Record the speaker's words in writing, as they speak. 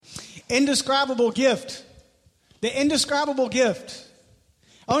Indescribable gift. The indescribable gift.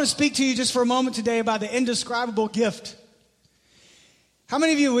 I want to speak to you just for a moment today about the indescribable gift. How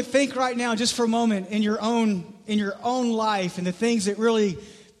many of you would think right now, just for a moment, in your own life and the things that really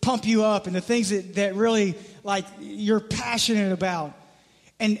pump you up and the things that really like you're passionate about,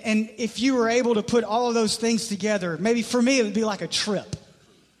 and if you were able to put all of those things together, maybe for me it would be like a trip,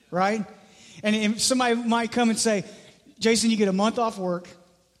 right? And somebody might come and say, Jason, you get a month off work,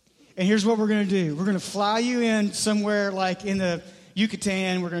 and here's what we're going to do. We're going to fly you in somewhere like in the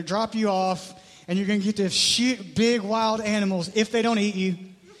Yucatan. We're going to drop you off, and you're going to get to shoot big wild animals if they don't eat you.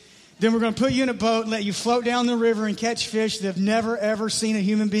 Then we're going to put you in a boat and let you float down the river and catch fish that have never, ever seen a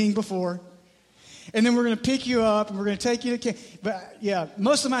human being before. And then we're going to pick you up, and we're going to take you to but yeah,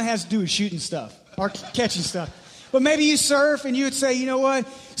 most of mine has to do with shooting stuff or catching stuff. But maybe you surf, and you would say, you know what?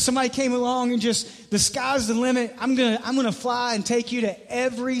 Somebody came along and just, the sky's the limit. I'm gonna fly and take you to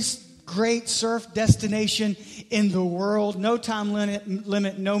every great surf destination in the world. No time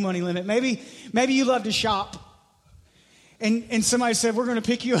limit, no money limit. Maybe you love to shop, and somebody said, we're gonna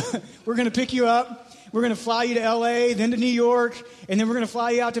pick you up. We're gonna pick you up. We're gonna fly you to L.A., then to New York, and then we're gonna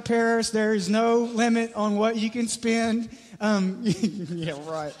fly you out to Paris. There is no limit on what you can spend. Yeah,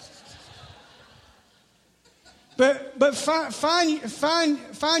 right. But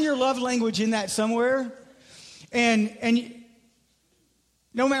find your love language in that somewhere, and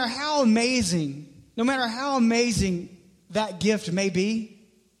no matter how amazing that gift may be,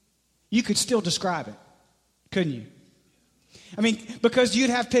 you could still describe it, couldn't you? I mean, because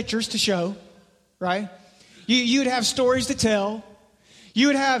you'd have pictures to show, right? You'd have stories to tell. You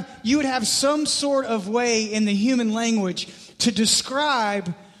would have some sort of way in the human language to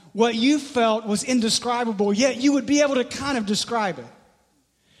describe what you felt was indescribable, yet you would be able to kind of describe it.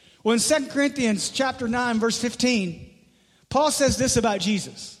 Well, in 2 Corinthians chapter 9, verse 15, Paul says this about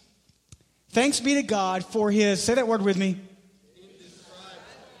Jesus. Thanks be to God for his, say that word with me.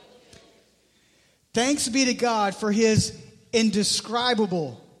 Thanks be to God for his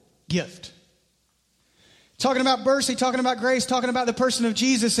indescribable gift. Talking about mercy, talking about grace, talking about the person of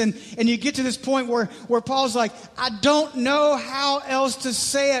Jesus. And you get to this point where Paul's like, I don't know how else to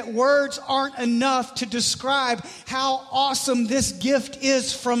say it. Words aren't enough to describe how awesome this gift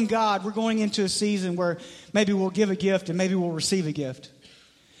is from God. We're going into a season where maybe we'll give a gift and maybe we'll receive a gift.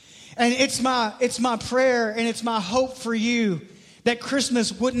 And it's my prayer and it's my hope for you that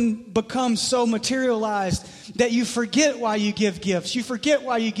Christmas wouldn't become so materialized that you forget why you give gifts. You forget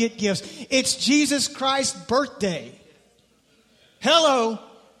why you get gifts. It's Jesus Christ's birthday. Hello.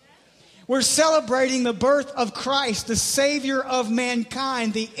 We're celebrating the birth of Christ, the Savior of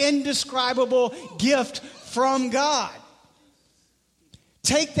mankind, the indescribable gift from God.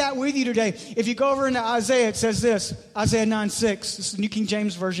 Take that with you today. If you go over into Isaiah, it says this, Isaiah 9:6. This is the New King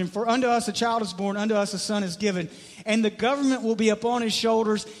James Version. For unto us a child is born, unto us a son is given, and the government will be upon his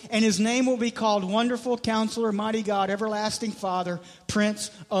shoulders, and his name will be called Wonderful Counselor, Mighty God, Everlasting Father,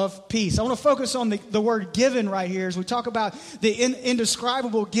 Prince of Peace. I want to focus on the word given right here as we talk about the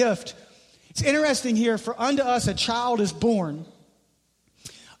indescribable gift. It's interesting here, for unto us a child is born,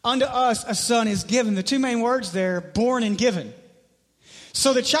 unto us a son is given. The two main words there, born and given.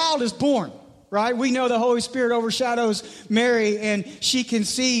 So the child is born, right? We know the Holy Spirit overshadows Mary, and she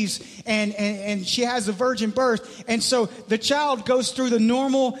conceives, and she has a virgin birth. And so the child goes through the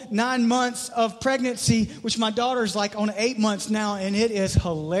normal 9 months of pregnancy, which my daughter's like on 8 months now, and it is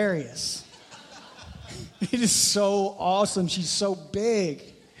hilarious. It is so awesome. She's so big.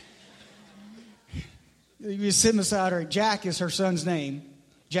 You sit beside her. Jack is her son's name,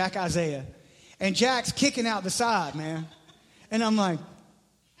 Jack Isaiah. And Jack's kicking out the side, man. And I'm like,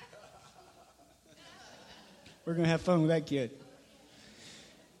 we're going to have fun with that kid.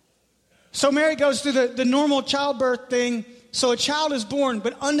 So Mary goes through the normal childbirth thing. So a child is born,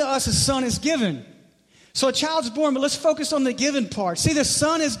 but unto us a son is given. So a child's born, but let's focus on the given part. See, the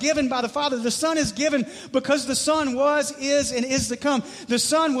Son is given by the Father. The Son is given because the Son was, is, and is to come. The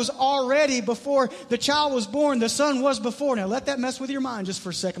Son was already before the child was born. The Son was before. Now, let that mess with your mind just for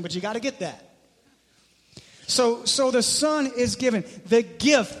a second, but you got to get that. So the Son is given. The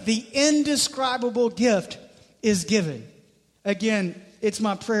gift, the indescribable gift is given. Again, it's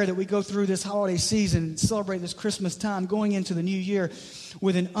my prayer that we go through this holiday season and celebrate this Christmas time going into the new year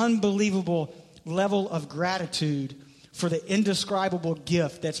with an unbelievable level of gratitude for the indescribable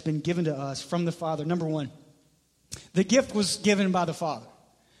gift that's been given to us from the Father. Number one, the gift was given by the Father.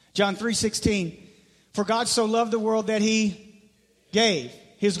 John 3:16, for God so loved the world that he gave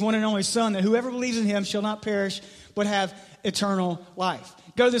his one and only Son, that whoever believes in him shall not perish, but have eternal life.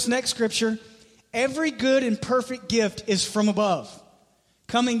 Go to this next scripture. Every good and perfect gift is from above,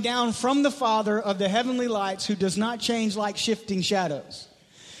 coming down from the Father of the heavenly lights, who does not change like shifting shadows.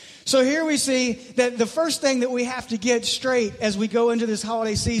 So here we see that the first thing that we have to get straight as we go into this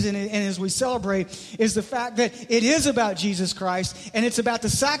holiday season and as we celebrate is the fact that it is about Jesus Christ, and it's about the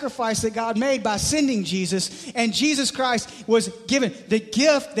sacrifice that God made by sending Jesus. And Jesus Christ was given the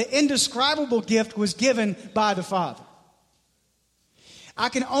gift, the indescribable gift was given by the Father. I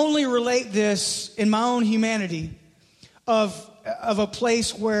can only relate this in my own humanity of a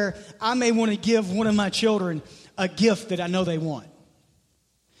place where I may want to give one of my children a gift that I know they want.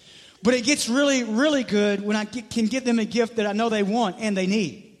 But it gets really, really good when I can get them a gift that I know they want and they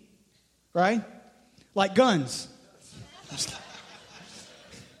need. Right? Like guns.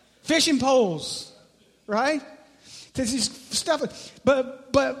 Fishing poles. Right? This is stuff.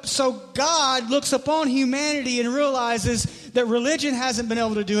 But so God looks upon humanity and realizes that religion hasn't been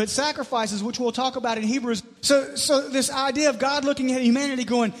able to do it. Sacrifices, which we'll talk about in Hebrews. So this idea of God looking at humanity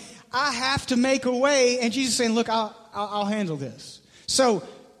going, I have to make a way. And Jesus saying, look, I'll handle this. So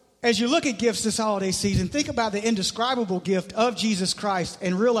as you look at gifts this holiday season, think about the indescribable gift of Jesus Christ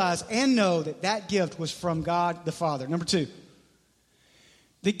and realize and know that that gift was from God the Father. Number 2,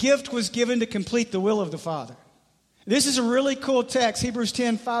 the gift was given to complete the will of the Father. This is a really cool text, Hebrews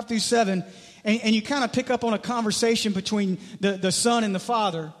 10, 5 through 7, and you kind of pick up on a conversation between the Son and the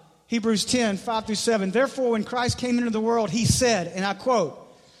Father. Hebrews 10, 5 through 7. Therefore, when Christ came into the world, he said, and I quote,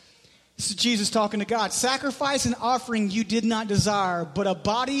 this is Jesus talking to God, sacrifice and offering you did not desire, but a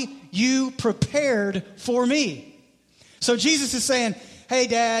body you prepared for me. So Jesus is saying, hey,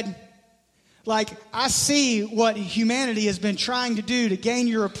 Dad, like I see what humanity has been trying to do to gain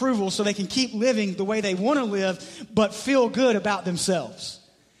your approval so they can keep living the way they want to live, but feel good about themselves.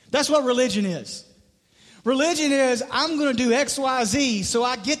 That's what religion is. Religion is, I'm going to do X, Y, Z, so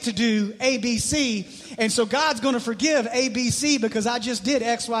I get to do A, B, C. And so God's going to forgive A, B, C because I just did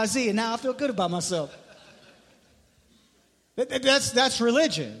X, Y, Z, and now I feel good about myself. That's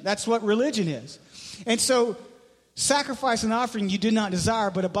religion. That's what religion is. And so, sacrifice and offering you did not desire,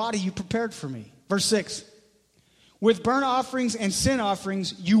 but a body you prepared for me. Verse 6. With burnt offerings and sin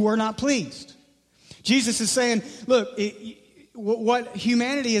offerings you were not pleased. Jesus is saying, look, what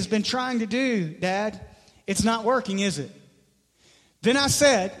humanity has been trying to do, Dad, it's not working, is it? Then I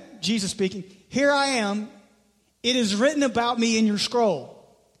said, Jesus speaking, here I am. It is written about me in your scroll.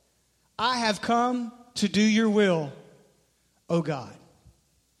 I have come to do your will, O God.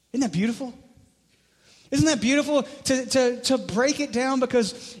 Isn't that beautiful? Isn't that beautiful to break it down?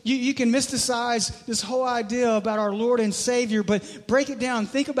 Because you can mysticize this whole idea about our Lord and Savior, but break it down.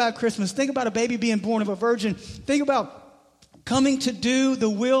 Think about Christmas. Think about a baby being born of a virgin. Think about coming to do the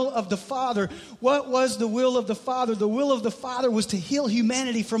will of the Father. What was the will of the Father? The will of the Father was to heal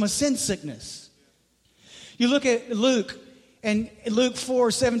humanity from a sin sickness. You look at Luke, and Luke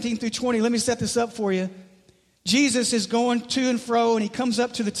 4, 17 through 20. Let me set this up for you. Jesus is going to and fro, and he comes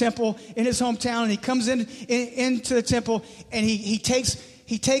up to the temple in his hometown, and he comes into the temple, and he takes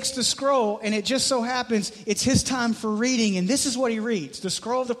the scroll, and it just so happens it's his time for reading, and this is what he reads. The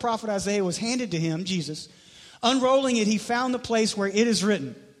scroll of the prophet Isaiah was handed to him, Jesus. Unrolling it, he found the place where it is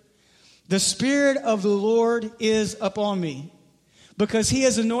written, the Spirit of the Lord is upon me, because he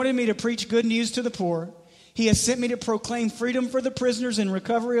has anointed me to preach good news to the poor. He has sent me to proclaim freedom for the prisoners and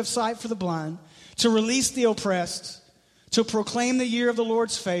recovery of sight for the blind, to release the oppressed, to proclaim the year of the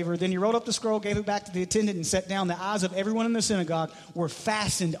Lord's favor. Then he rolled up the scroll, gave it back to the attendant, and sat down. The eyes of everyone in the synagogue were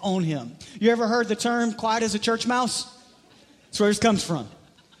fastened on him. You ever heard the term quiet as a church mouse? That's where this comes from.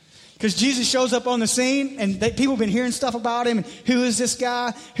 Because Jesus shows up on the scene, and people have been hearing stuff about him. And who is this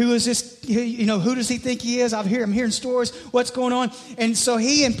guy? Who is this? Who does he think he is? I'm hearing stories. What's going on? And so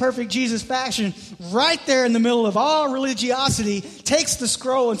he, in perfect Jesus fashion, right there in the middle of all religiosity, takes the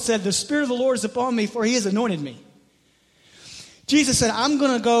scroll and said, the Spirit of the Lord is upon me, for he has anointed me. Jesus said, I'm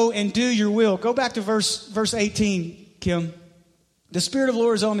going to go and do your will. Go back to verse 18, Kim. The Spirit of the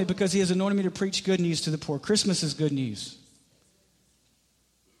Lord is on me because he has anointed me to preach good news to the poor. Christmas is good news.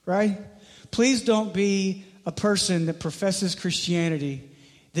 Right? Please don't be a person that professes Christianity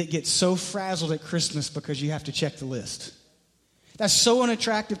that gets so frazzled at Christmas because you have to check the list. That's so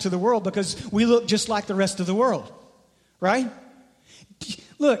unattractive to the world because we look just like the rest of the world. Right?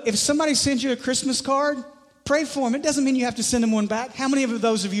 Look, if somebody sends you a Christmas card, pray for them. It doesn't mean you have to send them one back. How many of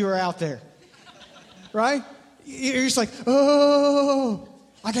those of you are out there? Right? You're just like, oh,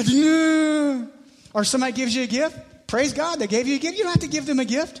 I got to. Or somebody gives you a gift. Praise God, they gave you a gift. You don't have to give them a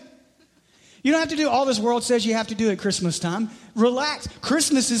gift. You don't have to do all this world says you have to do at Christmas time. Relax.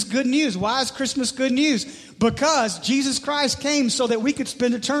 Christmas is good news. Why is Christmas good news? Because Jesus Christ came so that we could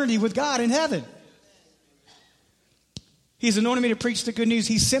spend eternity with God in heaven. He's anointed me to preach the good news.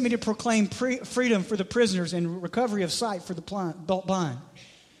 He sent me to proclaim freedom for the prisoners and recovery of sight for the blind.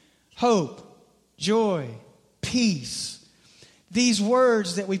 Hope, joy, peace. These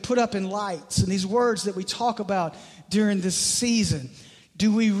words that we put up in lights and these words that we talk about during this season,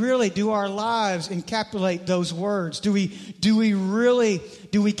 do our lives encapsulate those words? Do we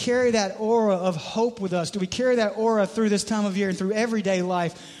carry that aura of hope with us? Do we carry that aura through this time of year and through everyday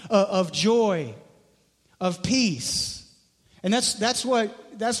life of joy, of peace? And that's what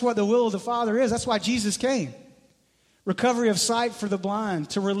the will of the Father is. That's why Jesus came. Recovery of sight for the blind,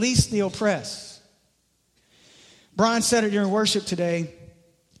 to release the oppressed. Brian said it during worship today,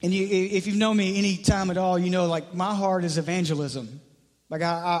 and if you've known me any time at all, you know, like, my heart is evangelism. Like,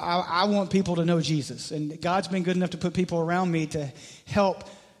 I want people to know Jesus. And God's been good enough to put people around me to help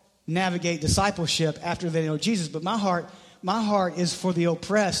navigate discipleship after they know Jesus. But my heart is for the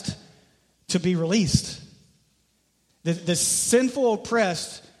oppressed to be released. The sinful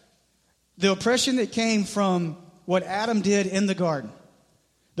oppressed, the oppression that came from what Adam did in the garden,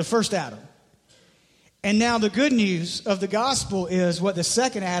 the first Adam. And now the good news of the gospel is what the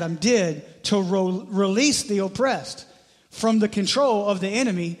second Adam did to release the oppressed from the control of the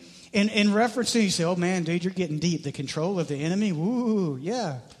enemy. In reference to, you say, oh man, dude, you're getting deep. The control of the enemy? Woo,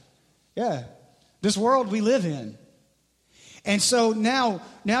 yeah. This world we live in. And so now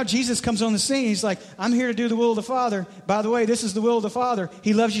Jesus comes on the scene. He's like, I'm here to do the will of the Father. By the way, this is the will of the Father.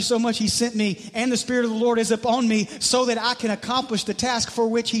 He loves you so much, He sent me. And the Spirit of the Lord is upon me so that I can accomplish the task for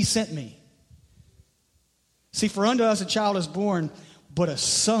which He sent me. See, for unto us a child is born, but a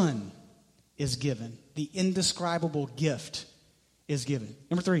son is given. The indescribable gift is given.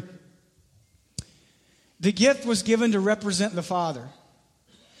 Number 3. The gift was given to represent the Father.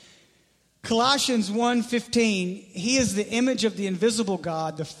 Colossians 1:15, He is the image of the invisible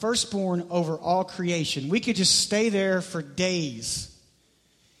God, the firstborn over all creation. We could just stay there for days.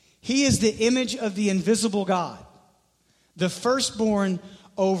 He is the image of the invisible God, the firstborn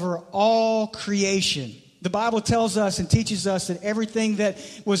over all creation. The Bible tells us and teaches us that everything that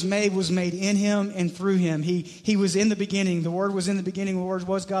was made in Him and through Him. He was in the beginning. The Word was in the beginning. The Word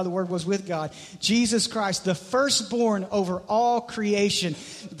was God. The Word was with God. Jesus Christ, the firstborn over all creation.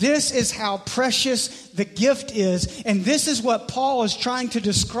 This is how precious the gift is. And this is what Paul is trying to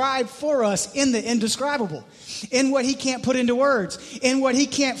describe for us in the indescribable. In what he can't put into words, in what he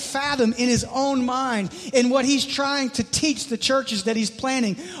can't fathom in his own mind, in what he's trying to teach the churches that he's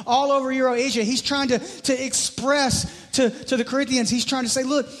planning all over Euro-Asia. He's trying to express to the Corinthians, he's trying to say,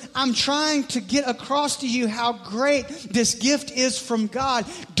 look, I'm trying to get across to you how great this gift is from God.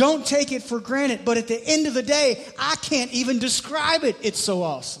 Don't take it for granted. But at the end of the day, I can't even describe it. It's so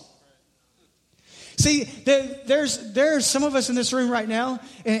awesome. See, there's some of us in this room right now,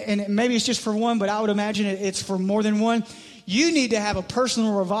 and maybe it's just for one, but I would imagine it's for more than one. You need to have a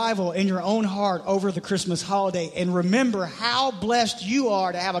personal revival in your own heart over the Christmas holiday and remember how blessed you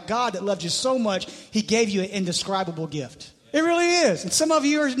are to have a God that loved you so much, He gave you an indescribable gift. It really is. And some of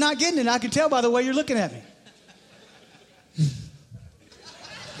you are not getting it. I can tell by the way you're looking at me.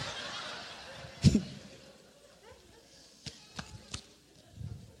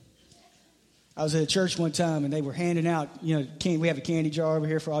 I was at a church one time, and they were handing out, we have a candy jar over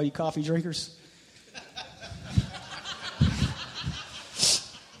here for all you coffee drinkers.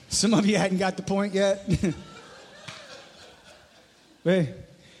 Some of you hadn't got the point yet. But,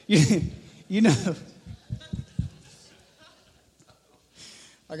 you know,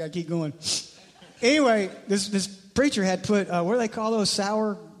 I got to keep going. Anyway, this preacher had put, what do they call those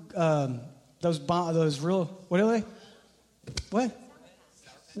sour, those real, what are they? What?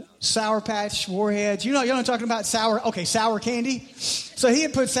 Sour Patch Warheads. You know what I'm talking about? Sour candy. So he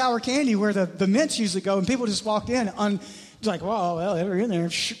had put sour candy where the mints usually go, and people just walked in like, wow, well, they were in there.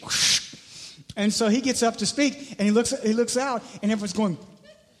 And so he gets up to speak, and he looks out, and everyone's going.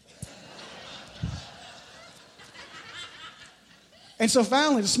 And so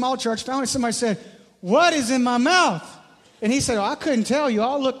finally, the small church, somebody said, what is in my mouth? And he said, I couldn't tell you.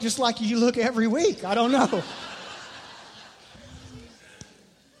 I'll look just like you look every week. I don't know.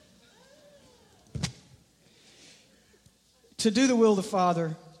 To do the will of the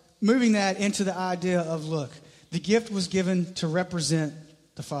Father, moving that into the idea of, look, the gift was given to represent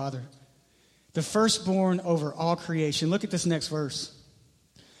the Father, the firstborn over all creation. Look at this next verse.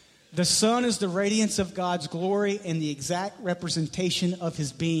 The Son is the radiance of God's glory and the exact representation of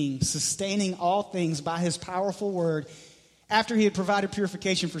His being, sustaining all things by His powerful word. After He had provided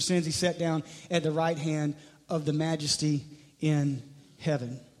purification for sins, He sat down at the right hand of the Majesty in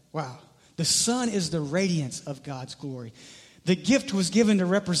heaven. Wow. The Son is the radiance of God's glory. The gift was given to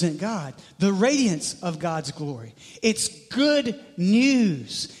represent God, the radiance of God's glory. It's good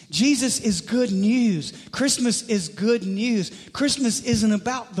news. Jesus is good news. Christmas is good news. Christmas isn't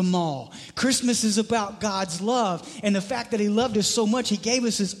about the mall. Christmas is about God's love and the fact that He loved us so much, He gave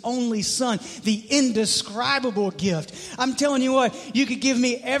us His only Son, the indescribable gift. I'm telling you what, you could give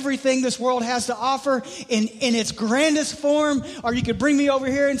me everything this world has to offer in its grandest form, or you could bring me over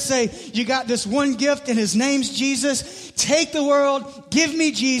here and say, you got this one gift and His name's Jesus. Take the world, give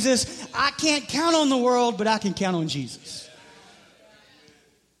me Jesus. I can't count on the world, but I can count on Jesus.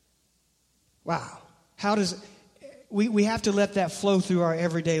 Wow. How does we have to let that flow through our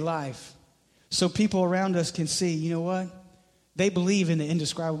everyday life so people around us can see, you know what? They believe in the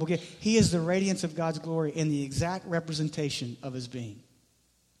indescribable gift. He is the radiance of God's glory in the exact representation of His being,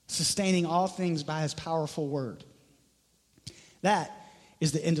 sustaining all things by His powerful word. That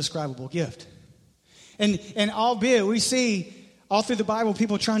is the indescribable gift. And albeit we see all through the Bible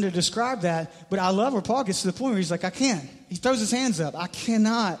people trying to describe that, but I love where Paul gets to the point where he's like, I can't. He throws his hands up. I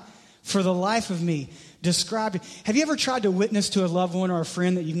cannot, for the life of me, describe it. Have you ever tried to witness to a loved one or a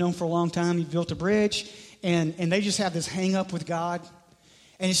friend that you've known for a long time? You've built a bridge, and they just have this hang up with God.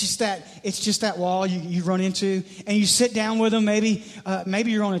 And it's just that wall you run into, and you sit down with them. Maybe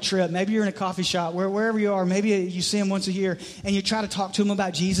you're on a trip. Maybe you're in a coffee shop, wherever you are. Maybe you see them once a year, and you try to talk to them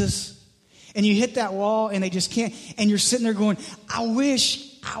about Jesus. And you hit that wall and they just can't. And you're sitting there going, I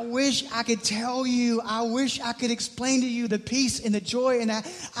wish I could tell you. I wish I could explain to you the peace and the joy. And I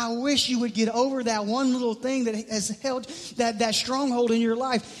wish you would get over that one little thing that has held that stronghold in your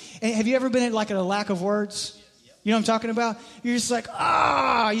life. And have you ever been at a lack of words? You know what I'm talking about? You're just like,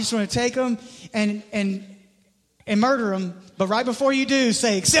 you just want to take them and murder them. But right before you do,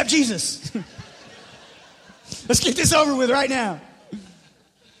 say, accept Jesus. Let's get this over with right now.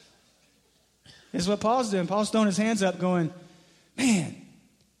 This is what Paul's doing. Paul's throwing his hands up going, man,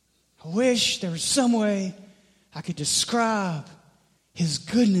 I wish there was some way I could describe His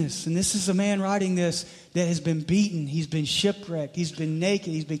goodness. And this is a man writing this that has been beaten. He's been shipwrecked. He's been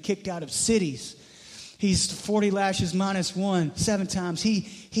naked. He's been kicked out of cities. He's 40 lashes minus 1, 7 times.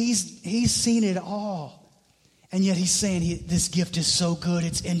 He's seen it all. And yet he's saying this gift is so good,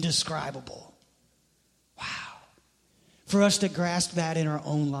 it's indescribable. Wow. For us to grasp that in our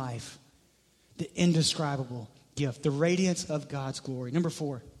own life. The indescribable gift, the radiance of God's glory. Number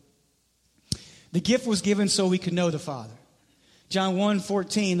 4, the gift was given so we could know the Father. John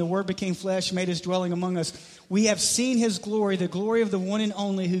 1:14, the Word became flesh, made His dwelling among us. We have seen His glory, the glory of the one and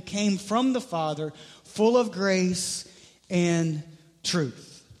only who came from the Father, full of grace and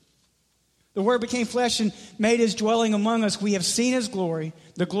truth. The Word became flesh and made His dwelling among us. We have seen His glory,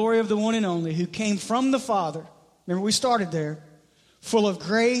 the glory of the one and only who came from the Father. Remember, we started there. Full of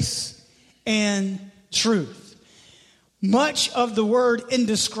grace and truth. Much of the word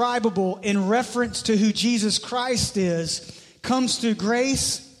indescribable in reference to who Jesus Christ is comes through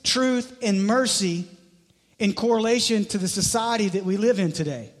grace, truth, and mercy in correlation to the society that we live in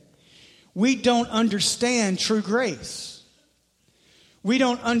today. We don't understand true grace. We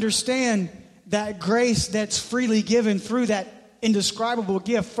don't understand that grace that's freely given through that indescribable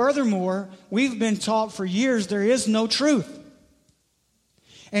gift. Furthermore, we've been taught for years there is no truth.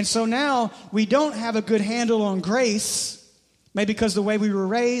 And so now we don't have a good handle on grace, maybe because of the way we were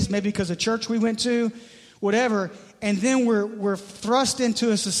raised, maybe because of church we went to, whatever. And then we're thrust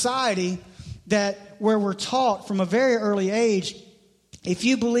into a society where we're taught from a very early age, if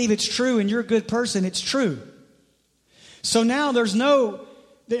you believe it's true and you're a good person, it's true. So now and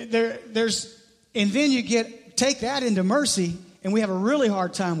then you take that into mercy, and we have a really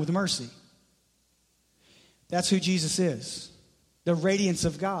hard time with mercy. That's who Jesus is. The radiance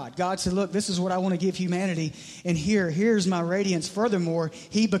of God. God said, look, this is what I want to give humanity. And here's my radiance. Furthermore,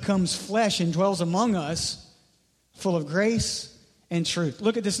 He becomes flesh and dwells among us, full of grace and truth.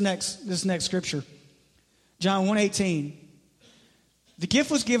 Look at this next scripture. John 1:18. The gift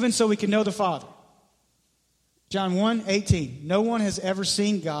was given so we can know the Father. John 1:18. No one has ever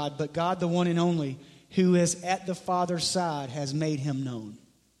seen God, but God, the one and only, who is at the Father's side, has made Him known.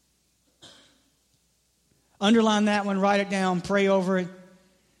 Underline that one, write it down, pray over it.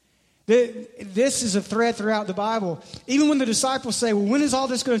 This is a thread throughout the Bible. Even when the disciples say, well, when is all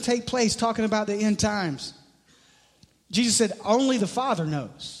this going to take place, talking about the end times? Jesus said, only the Father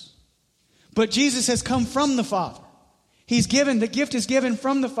knows. But Jesus has come from the Father. The gift is given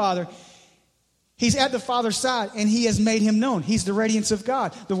from the Father. He's at the Father's side, and He has made Him known. He's the radiance of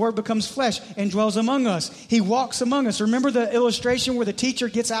God. The Word becomes flesh and dwells among us. He walks among us. Remember the illustration where the teacher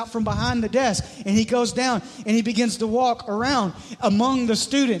gets out from behind the desk, and he goes down, and he begins to walk around among the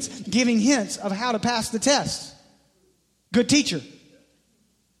students, giving hints of how to pass the test. Good teacher.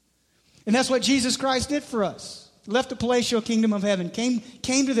 And that's what Jesus Christ did for us. Left the palatial kingdom of heaven, came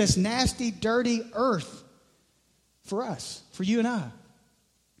to this nasty, dirty earth for us, for you and I.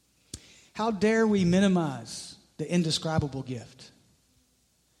 How dare we minimize the indescribable gift?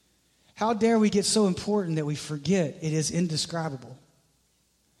 How dare we get so important that we forget it is indescribable?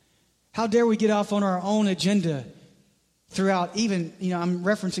 How dare we get off on our own agenda throughout even, I'm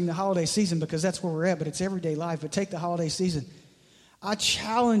referencing the holiday season because that's where we're at, but it's everyday life. But take the holiday season. I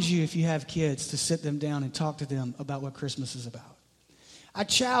challenge you, if you have kids, to sit them down and talk to them about what Christmas is about. I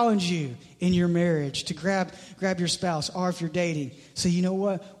challenge you in your marriage to grab your spouse, or if you're dating, say, you know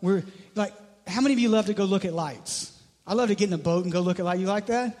what? We're like, how many of you love to go look at lights? I love to get in a boat and go look at lights. You like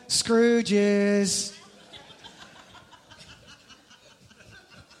that? Scrooges.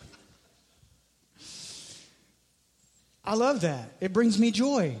 I love that. It brings me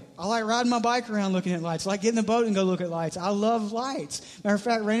joy. I like riding my bike around looking at lights. I like getting in the boat and go look at lights. I love lights. Matter of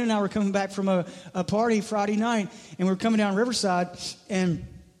fact, Raina and I were coming back from a party Friday night, and we were coming down Riverside, and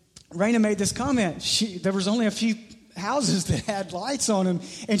Raina made this comment. There was only a few houses that had lights on them,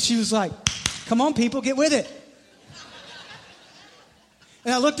 and she was like, come on, people, get with it.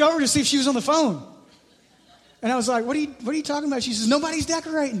 And I looked over to see if she was on the phone. And I was like, what are you talking about? She says, nobody's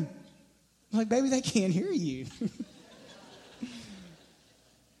decorating. I'm like, baby, they can't hear you.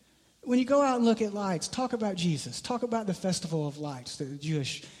 When you go out and look at lights, talk about Jesus. Talk about the festival of lights that the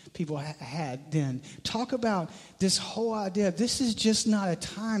Jewish people had then. Talk about this whole idea. This is just not a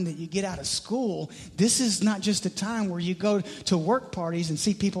time that you get out of school. This is not just a time where you go to work parties and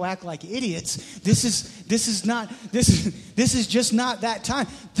see people act like idiots. This is just not that time.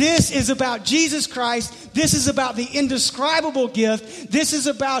 This is about Jesus Christ. This is about the indescribable gift. This is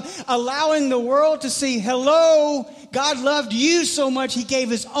about allowing the world to see, hello, God loved you so much, he gave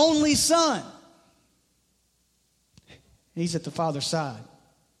his only son. He's at the Father's side.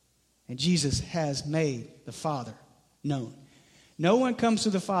 And Jesus has made the Father known. No one comes to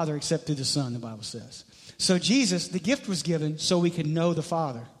the Father except through the Son, the Bible says. So Jesus, the gift was given so we could know the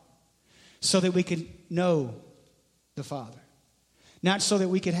Father. So that we could know the Father. Not so that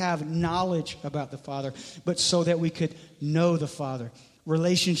we could have knowledge about the Father, but so that we could know the Father.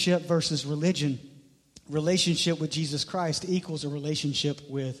 Relationship versus religion. Relationship with Jesus Christ equals a relationship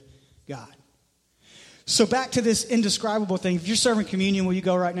with God. So back to this indescribable thing. If you're serving communion, will you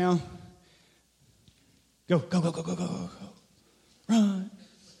go right now? Go, go, go, go, go, go, go. Run.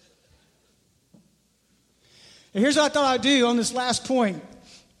 And here's what I thought I'd do on this last point.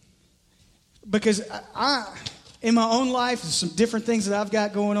 Because I in my own life, there's some different things that I've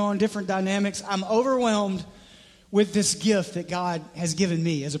got going on, different dynamics. I'm overwhelmed with this gift that God has given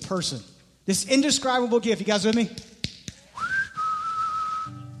me as a person. This indescribable gift. You guys with me?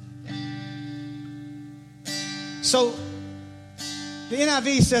 So, the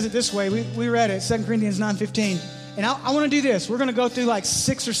NIV says it this way. We read it, 2 Corinthians 9:15. And I want to do this. We're going to go through like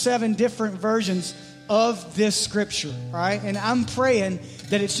 6 or 7 different versions of this scripture. All right? And I'm praying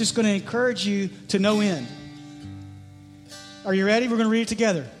that it's just going to encourage you to no end. Are you ready? We're going to read it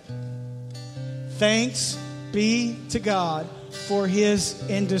together. Thanks be to God for his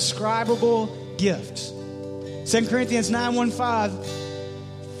indescribable gift. 2 Corinthians 9:15.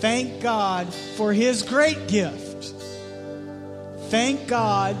 Thank God for his great gift. Thank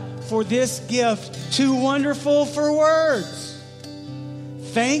God for this gift too wonderful for words.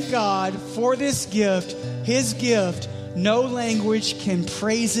 Thank God for this gift, his gift. No language can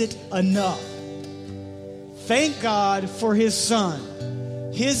praise it enough. Thank God for his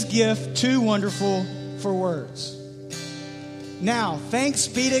son, his gift too wonderful for words. Now, thanks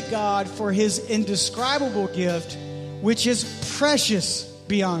be to God for his indescribable gift, which is precious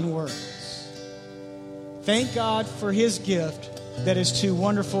beyond words. Thank God for his gift that is too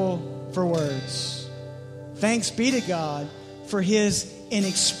wonderful for words. Thanks be to God for his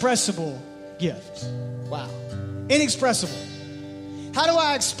inexpressible gift. Wow. Inexpressible. How do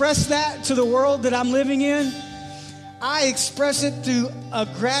I express that to the world that I'm living in? I express it through a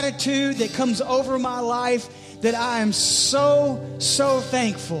gratitude that comes over my life that I am so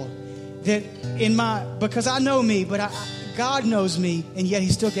thankful that because I know me, but God knows me, and yet he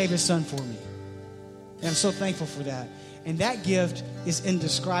still gave his son for me. And I'm so thankful for that. And that gift is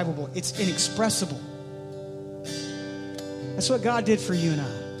indescribable. It's inexpressible. That's what God did for you and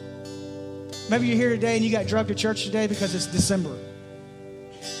I. Maybe you're here today and you got drugged to church today because it's December.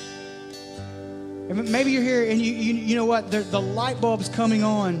 And maybe you're here and you know what? The light bulb's coming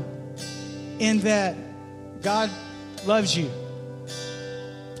on in that God loves you.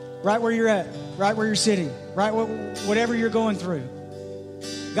 Right where you're at. Right where you're sitting. Right whatever you're going through.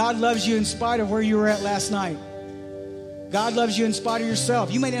 God loves you in spite of where you were at last night. God loves you in spite of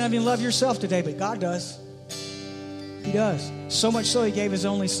yourself. You may not even love yourself today, but God does. He does. So much so, He gave His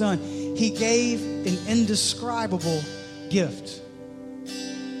only Son. He gave an indescribable gift.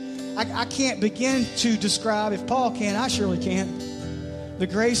 I can't begin to describe, if Paul can, I surely can't, the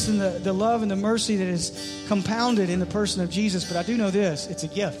grace and the love and the mercy that is compounded in the person of Jesus. But I do know this, it's a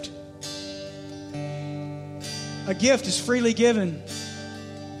gift. A gift is freely given,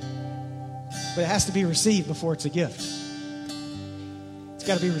 but it has to be received before it's a gift. It's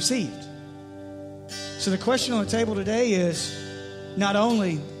got to be received. So the question on the table today is, not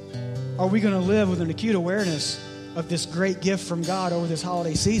only are we going to live with an acute awareness of this great gift from God over this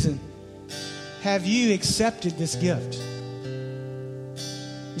holiday season, have you accepted this gift?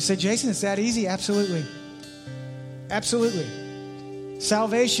 You say, Jason, it's that easy? Absolutely. Absolutely.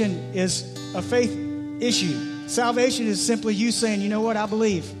 Salvation is a faith issue. Salvation is simply you saying, you know what, I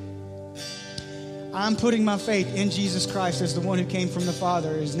believe. I'm putting my faith in Jesus Christ as the one who came from the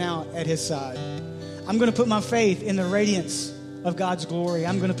Father, is now at His side. I'm going to put my faith in the radiance of God's glory.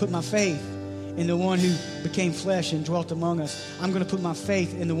 I'm going to put my faith in the one who became flesh and dwelt among us. I'm going to put my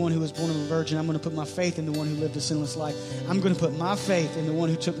faith in the one who was born of a virgin. I'm going to put my faith in the one who lived a sinless life. I'm going to put my faith in the one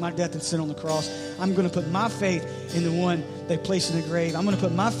who took my death and sin on the cross. I'm going to put my faith in the one they placed in the grave. I'm going to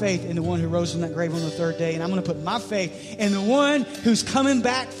put my faith in the one who rose from that grave on the third day. And I'm going to put my faith in the one who's coming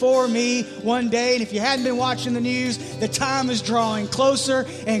back for me one day. And if you hadn't been watching the news, the time is drawing closer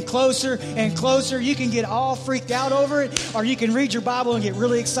and closer and closer. You can get all freaked out over it, or you can read your Bible and get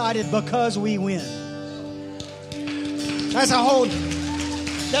really excited because we win. That's a whole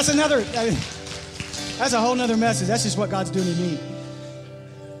nother message. That's just what God's doing in me.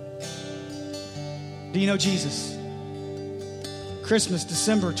 Do you know Jesus? Christmas,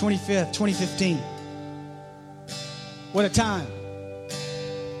 December 25th, 2015. What a time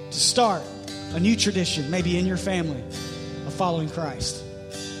to start a new tradition, maybe in your family, of following Christ.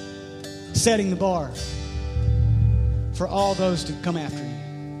 Setting the bar for all those to come after you.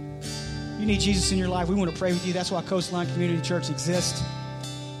 You need Jesus in your life. We want to pray with you. That's why Coastline Community Church exists.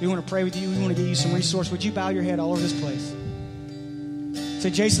 We want to pray with you. We want to give you some resource. Would you bow your head all over this place? Say,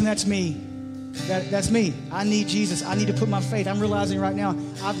 Jason, that's me. That's me. I need Jesus. I need to put my faith. I'm realizing right now,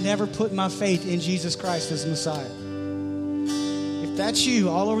 I've never put my faith in Jesus Christ as Messiah. If that's you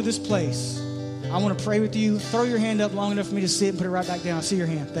all over this place, I want to pray with you. Throw your hand up long enough for me to see it and put it right back down. I see your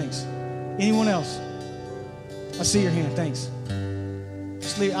hand. Thanks. Anyone else? I see your hand. Thanks.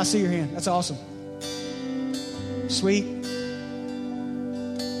 I see your hand. That's awesome. Sweet.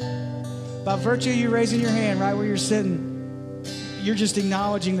 By virtue of you raising your hand right where you're sitting, you're just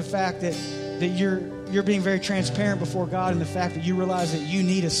acknowledging the fact that you're being very transparent before God, and the fact that you realize that you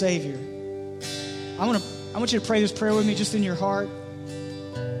need a Savior. I want you to pray this prayer with me just in your heart.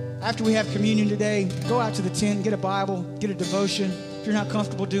 After we have communion today, go out to the tent, get a Bible, get a devotion. If you're not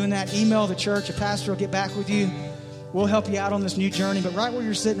comfortable doing that, email the church. A pastor will get back with you. We'll help you out on this new journey. But right where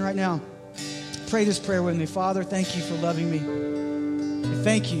you're sitting right now, pray this prayer with me. Father, thank you for loving me. And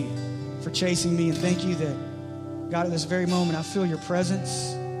thank you for chasing me. And thank you that, God, at this very moment, I feel your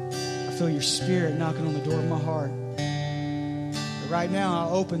presence. I feel your spirit knocking on the door of my heart. But right now,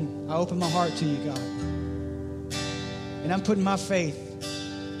 I open my heart to you, God. And I'm putting my faith,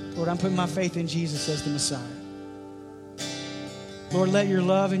 Lord, I'm putting my faith in Jesus as the Messiah. Lord, let your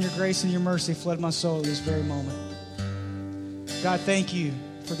love and your grace and your mercy flood my soul at this very moment. God, thank you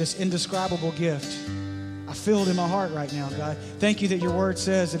for this indescribable gift. I feel it in my heart right now, God. Thank you that your word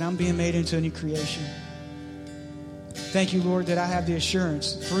says that I'm being made into a new creation. Thank you, Lord, that I have the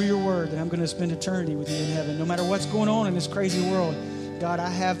assurance through your word that I'm going to spend eternity with you in heaven. No matter what's going on in this crazy world, God, I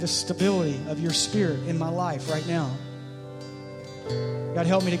have the stability of your spirit in my life right now. God,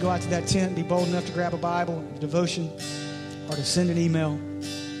 help me to go out to that tent and be bold enough to grab a Bible, a devotion, or to send an email.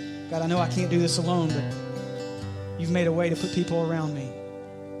 God, I know I can't do this alone, but you've made a way to put people around me.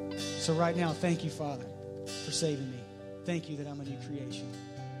 So right now, thank you, Father, for saving me. Thank you that I'm a new creation.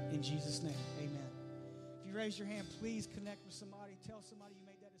 In Jesus' name, amen. If you raise your hand, please connect with somebody. Tell somebody you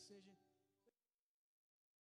made that decision.